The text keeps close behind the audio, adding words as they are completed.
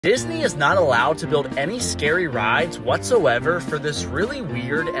Disney is not allowed to build any scary rides whatsoever for this really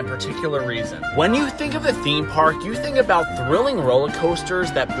weird and particular reason. When you think of a theme park, you think about thrilling roller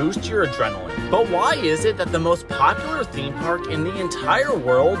coasters that boost your adrenaline. But why is it that the most popular theme park in the entire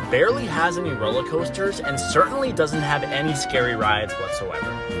world barely has any roller coasters and certainly doesn't have any scary rides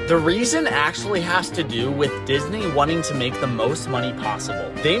whatsoever? The reason actually has to do with Disney wanting to make the most money possible.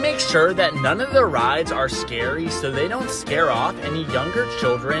 They make sure that none of their rides are scary so they don't scare off any younger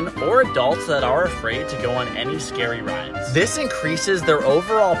children or adults that are afraid to go on any scary rides. This increases their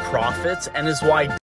overall profits and is why